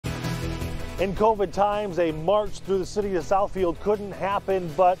In COVID times, a march through the city of Southfield couldn't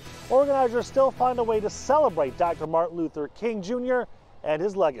happen, but organizers still find a way to celebrate Dr. Martin Luther King Jr. and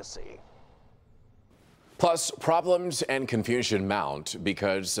his legacy. Plus, problems and confusion mount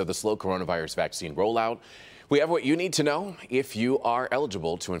because of the slow coronavirus vaccine rollout. We have what you need to know if you are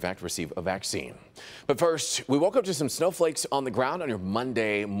eligible to, in fact, receive a vaccine. But first, we woke up to some snowflakes on the ground on your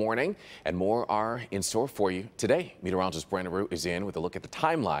Monday morning, and more are in store for you today. Meteorologist Brandon Root is in with a look at the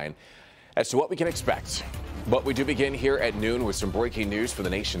timeline as to what we can expect. But we do begin here at noon with some breaking news from the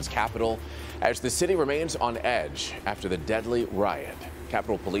nation's capital as the city remains on edge after the deadly riot.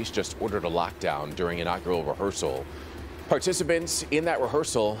 Capitol Police just ordered a lockdown during inaugural rehearsal. Participants in that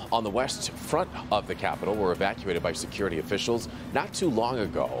rehearsal on the west front of the Capitol were evacuated by security officials not too long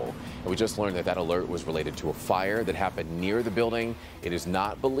ago. And we just learned that that alert was related to a fire that happened near the building. It is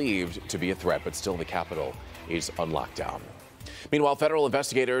not believed to be a threat, but still the Capitol is on lockdown. Meanwhile, federal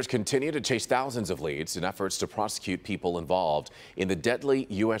investigators continue to chase thousands of leads in efforts to prosecute people involved in the deadly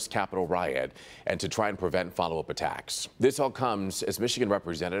U.S. Capitol riot and to try and prevent follow-up attacks. This all comes as Michigan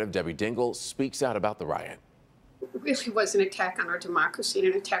Representative Debbie Dingell speaks out about the riot. It really was an attack on our democracy and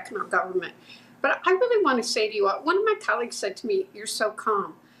an attack on our government. But I really want to say to you, one of my colleagues said to me, "You're so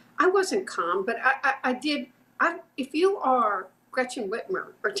calm." I wasn't calm, but if you are Gretchen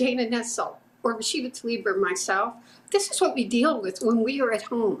Whitmer or Dana Nessel or Rashida Tlaib or myself, this is what we deal with when we are at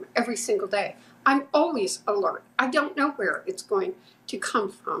home every single day. I'm always alert. I don't know where it's going to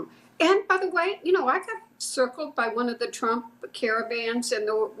come from. And by the way, you know, I got circled by one of the Trump caravans and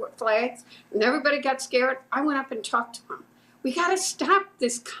the flags, and everybody got scared. I went up and talked to them. We got to stop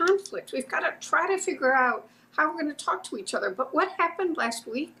this conflict. We've got to try to figure out how we're going to talk to each other. But what happened last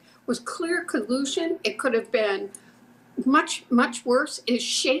week was clear collusion. It could have been much, much worse. Is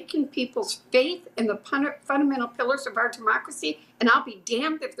shaking people's faith in the fundamental pillars of our democracy. And I'll be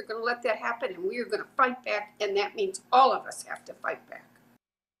damned if they're going to let that happen. And we are going to fight back. And that means all of us have to fight back.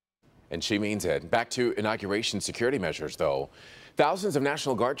 And she means it. Back to inauguration security measures, though. Thousands of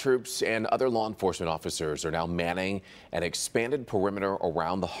National Guard troops and other law enforcement officers are now manning an expanded perimeter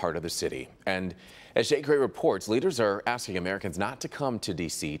around the heart of the city. And as Jay Gray reports, leaders are asking Americans not to come to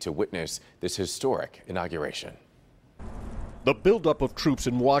D.C. to witness this historic inauguration. The buildup of troops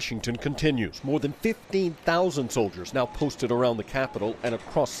in Washington continues. More than 15,000 soldiers now posted around the Capitol and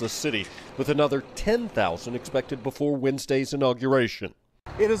across the city, with another 10,000 expected before Wednesday's inauguration.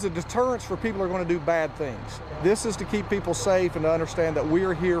 It is a deterrence for people who are going to do bad things. This is to keep people safe and to understand that we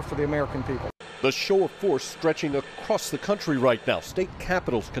are here for the American people. The show of force stretching across the country right now. State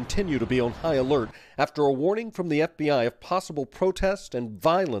capitals continue to be on high alert after a warning from the FBI of possible protest and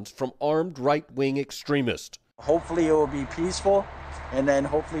violence from armed right-wing extremists. Hopefully it will be peaceful, and then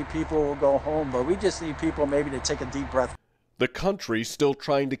hopefully people will go home. But we just need people maybe to take a deep breath. The country still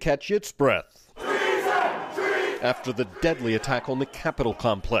trying to catch its breath after the deadly attack on the Capitol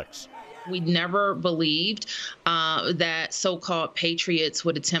complex. We never believed that so-called patriots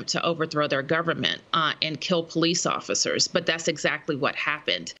would attempt to overthrow their government and kill police officers, but that's exactly what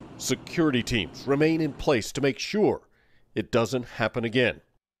happened. Security teams remain in place to make sure it doesn't happen again.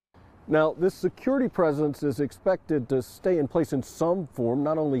 Now, this security presence is expected to stay in place in some form,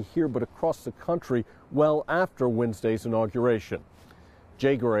 not only here but across the country, well after Wednesday's inauguration.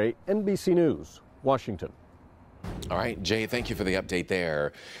 Jay Gray, NBC News, Washington. All right, Jay, thank you for the update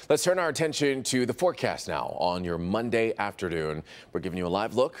there. Let's turn our attention to the forecast now on your Monday afternoon. We're giving you a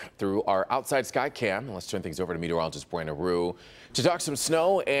live look through our outside sky cam. Let's turn things over to meteorologist Brandon Root to talk some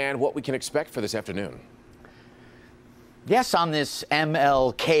snow and what we can expect for this afternoon. Yes, on this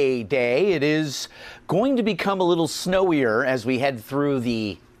MLK Day, it is going to become a little snowier as we head through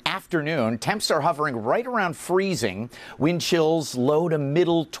the afternoon. Temps are hovering right around freezing. Wind chills low to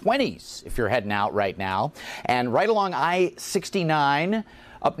middle 20s if you're heading out right now. And right along I-69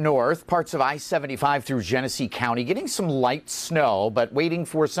 up north, parts of I-75 through Genesee County, getting some light snow, but waiting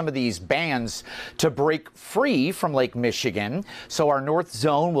for some of these bands to break free from Lake Michigan. So our north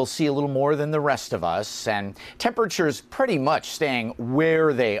zone will see a little more than the rest of us, and temperatures pretty much staying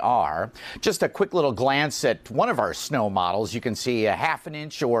where they are. Just a quick little glance at one of our snow models. You can see a half an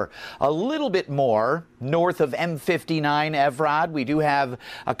inch or a little bit more north of M59 Evrod. We do have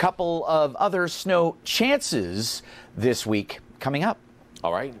a couple of other snow chances this week coming up.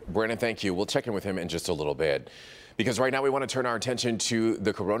 All right, Brandon, thank you. We'll check in with him in just a little bit, because right now we want to turn our attention to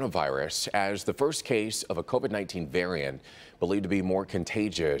the coronavirus as the first case of a COVID-19 variant believed to be more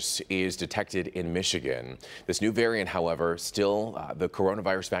contagious is detected in Michigan. This new variant, however, still the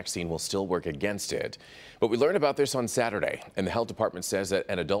coronavirus vaccine will still work against it. But we learned about this on Saturday, and the health department says that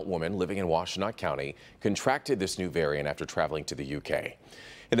an adult woman living in Washtenaw County contracted this new variant after traveling to the UK.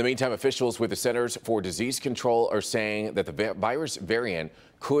 In the meantime, officials with the Centers for Disease Control are saying that the virus variant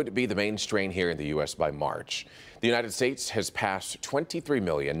could be the main strain here in the U.S. by March. The United States has passed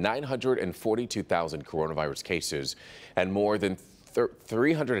 23,942,000 coronavirus cases, and more than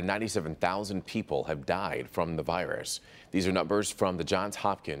 397,000 people have died from the virus. These are numbers from the Johns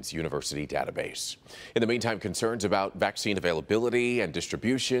Hopkins University database. In the meantime, concerns about vaccine availability and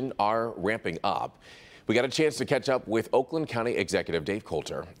distribution are ramping up. We got a chance to catch up with Oakland County Executive Dave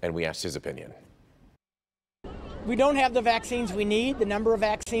Coulter, and we asked his opinion. We don't have the vaccines we need, the number of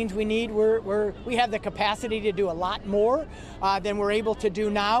vaccines we need. We have the capacity to do a lot more than we're able to do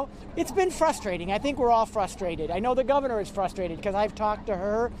now. It's been frustrating. I think we're all frustrated. I know the governor is frustrated because I've talked to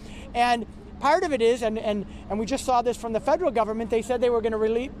her. And part of it is, and we just saw this from the federal government, they said they were going to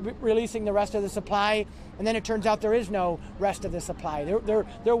releasing the rest of the supply, and then it turns out there is no rest of the supply.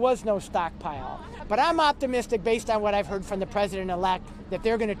 There was no stockpile. But I'm optimistic based on what I've heard from the president-elect that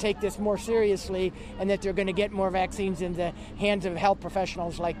they're going to take this more seriously and that they're going to get more vaccines in the hands of health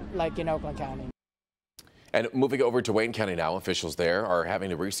professionals like in Oakland County. And moving over to Wayne County now, officials there are having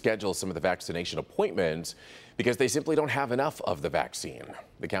to reschedule some of the vaccination appointments because they simply don't have enough of the vaccine.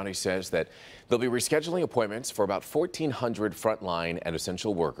 The county says that they'll be rescheduling appointments for about 1,400 frontline and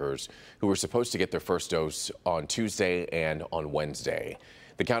essential workers who were supposed to get their first dose on Tuesday and on Wednesday.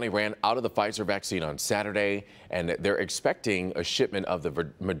 The county ran out of the Pfizer vaccine on Saturday, and they're expecting a shipment of the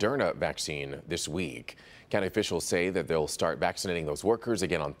Moderna vaccine this week. County officials say that they'll start vaccinating those workers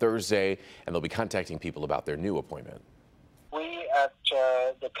again on Thursday, and they'll be contacting people about their new appointment. We at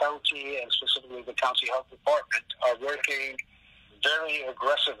the county, and specifically the county health department, are working very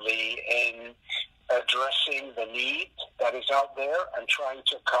aggressively in addressing the need that is out there and trying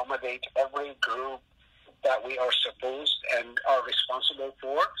to accommodate every group that we are supposed and are responsible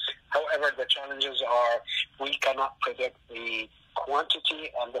for. However, the challenges are we cannot predict the quantity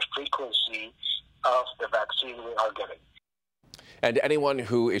and the frequency of the vaccine we are getting. And anyone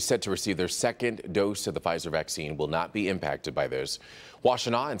who is set to receive their second dose of the Pfizer vaccine will not be impacted by this.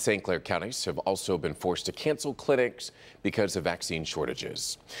 Washtenaw and St. Clair counties have also been forced to cancel clinics because of vaccine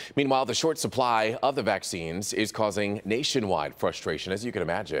shortages. Meanwhile, the short supply of the vaccines is causing nationwide frustration, as you can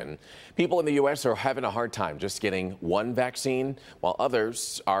imagine. People in the U.S. are having a hard time just getting one vaccine, while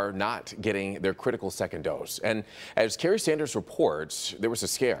others are not getting their critical second dose. And as Kerry Sanders reports, there was a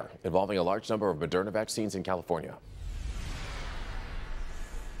scare involving a large number of Moderna vaccines in California.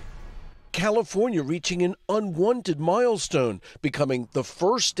 California reaching an unwanted milestone, becoming the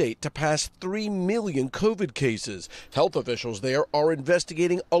first state to pass 3 million COVID cases. Health officials there are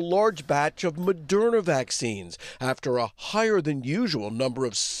investigating a large batch of Moderna vaccines after a higher than usual number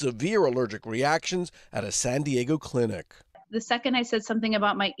of severe allergic reactions at a San Diego clinic. The second I said something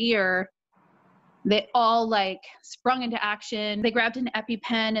about my ear, they all sprung into action. They grabbed an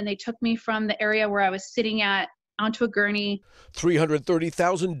EpiPen and they took me from the area where I was sitting at onto a gurney.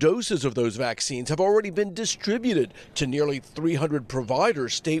 330,000 doses of those vaccines have already been distributed to nearly 300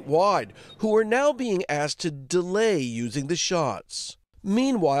 providers statewide, who are now being asked to delay using the shots.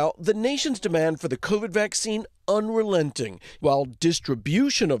 Meanwhile, the nation's demand for the COVID vaccine unrelenting, while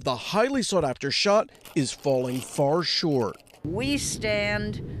distribution of the highly sought-after shot is falling far short. We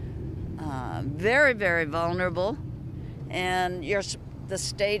stand very, very vulnerable, and the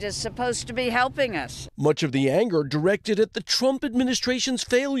state is supposed to be helping us. Much of the anger directed at the Trump administration's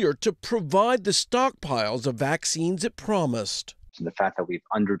failure to provide the stockpiles of vaccines it promised. The fact that we've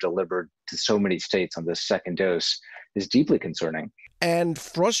underdelivered to so many states on this second dose is deeply concerning. And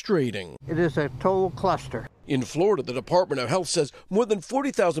frustrating. It is a total cluster. In Florida, the Department of Health says more than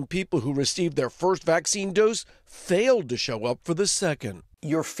 40,000 people who received their first vaccine dose failed to show up for the second.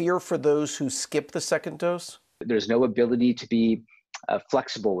 Your fear for those who skip the second dose? There's no ability to be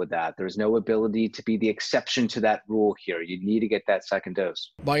flexible with that. There's no ability to be the exception to that rule here. You need to get that second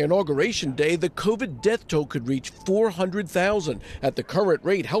dose. By Inauguration Day, the COVID death toll could reach 400,000. At the current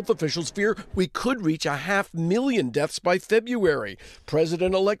rate, health officials fear we could reach 500,000 deaths by February.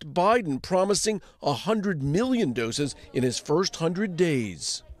 President-elect Biden promising 100 million doses in his first 100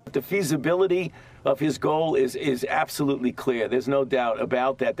 days. The feasibility of his goal is absolutely clear. There's no doubt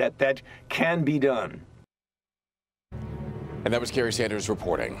about that can be done. And that was Kerry Sanders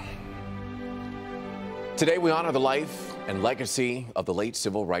reporting. Today, we honor the life and legacy of the late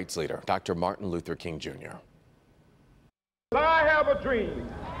civil rights leader, Dr. Martin Luther King, Jr. I have a dream.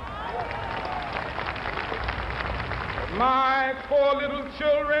 My 4 little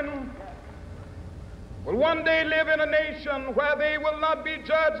children will one day live in a nation where they will not be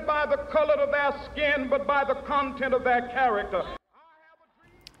judged by the color of their skin, but by the content of their character.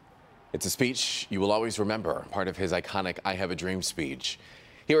 It's a speech you will always remember, part of his iconic I Have a Dream speech.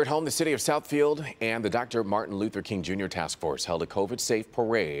 Here at home, the city of Southfield and the Dr. Martin Luther King Jr. Task Force held a COVID-safe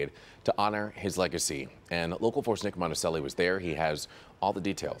parade to honor his legacy. And Local 4's Nick Monticelli was there. He has all the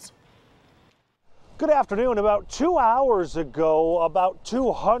details. Good afternoon. About 2 hours ago, about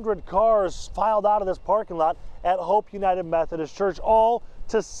 200 cars filed out of this parking lot at Hope United Methodist Church, all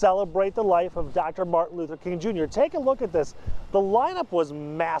to celebrate the life of Dr. Martin Luther King Jr. Take a look at this. The lineup was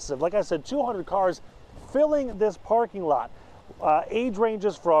massive. Like I said, 200 cars filling this parking lot. Age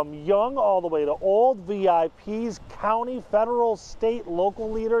ranges from young all the way to old, VIPs, county, federal, state,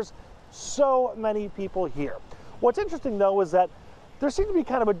 local leaders. So many people here. What's interesting, though, is that there seems to be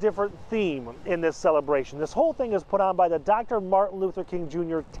kind of a different theme in this celebration. This whole thing is put on by the Dr. Martin Luther King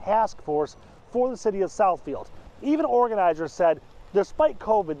Jr. Task Force for the city of Southfield. Even organizers said, despite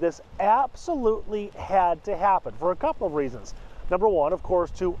COVID, this absolutely had to happen for a couple of reasons. Number one, of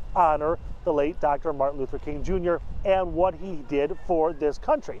course, to honor the late Dr. Martin Luther King Jr. and what he did for this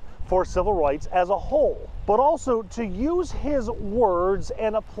country, for civil rights as a whole, but also to use his words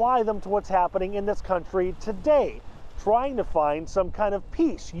and apply them to what's happening in this country today, trying to find some kind of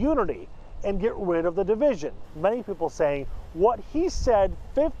peace, unity, and get rid of the division. Many people saying what he said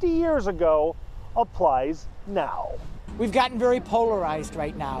 50 years ago applies now. We've gotten very polarized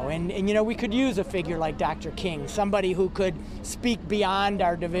right now, and you know, we could use a figure like Dr. King, somebody who could speak beyond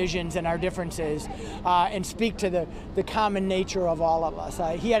our divisions and our differences and speak to the common nature of all of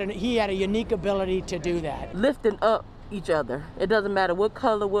us. He had a unique ability to do that. Lifting up each other. It doesn't matter what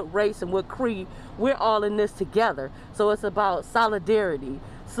color, what race, and what creed, we're all in this together. So it's about solidarity,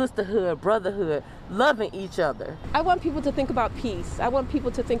 sisterhood, brotherhood, loving each other. I want people to think about peace. I want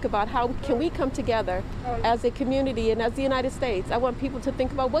people to think about how can we come together as a community and as the United States. I want people to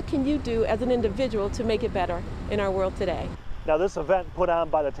think about what can you do as an individual to make it better in our world today. Now, this event put on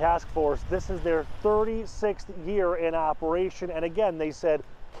by the task force, this is their 36th year in operation. And again, they said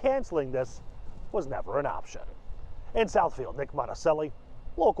canceling this was never an option. In Southfield, Nick Monticelli,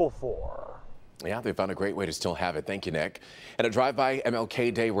 Local 4. Yeah, they found a great way to still have it. Thank you, Nick. And a drive-by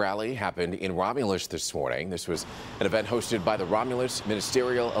MLK Day rally happened in Romulus this morning. This was an event hosted by the Romulus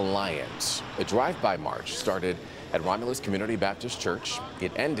Ministerial Alliance. The drive-by march started at Romulus Community Baptist Church.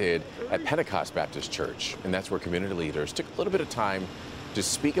 It ended at Pentecost Baptist Church, and that's where community leaders took a little bit of time to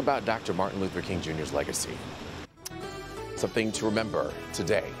speak about Dr. Martin Luther King Jr.'s legacy. Something to remember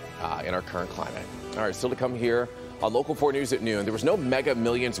today in our current climate. All right, still to come here on Local 4 News at noon. There was no Mega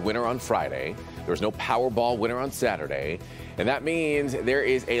Millions winner on Friday. There was no Powerball winner on Saturday. And that means there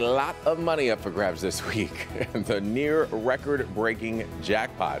is a lot of money up for grabs this week. The near record-breaking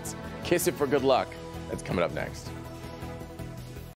jackpots. Kiss it for good luck. That's coming up next.